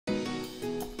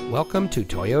Welcome to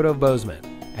Toyota of Bozeman,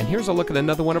 and here's a look at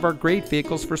another one of our great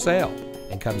vehicles for sale,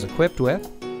 and comes equipped with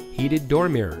heated door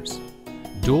mirrors,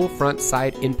 dual front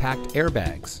side impact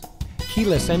airbags,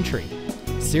 keyless entry,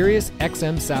 Sirius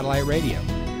XM satellite radio,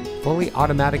 fully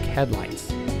automatic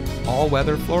headlights,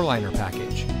 all-weather floor liner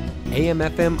package,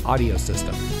 AM/FM audio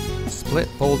system, split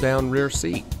fold-down rear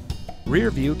seat, rear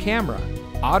view camera,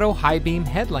 auto high beam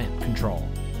headlamp control.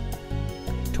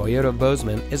 Toyota of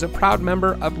Bozeman is a proud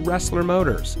member of Ressler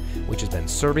Motors, which has been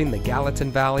serving the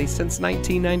Gallatin Valley since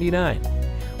 1999.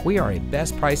 We are a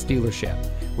best price dealership,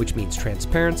 which means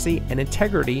transparency and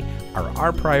integrity are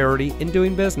our priority in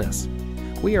doing business.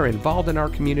 We are involved in our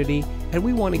community, and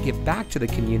we want to give back to the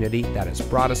community that has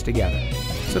brought us together.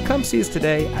 So come see us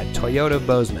today at Toyota of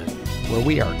Bozeman, where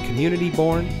we are community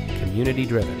born, community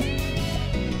driven.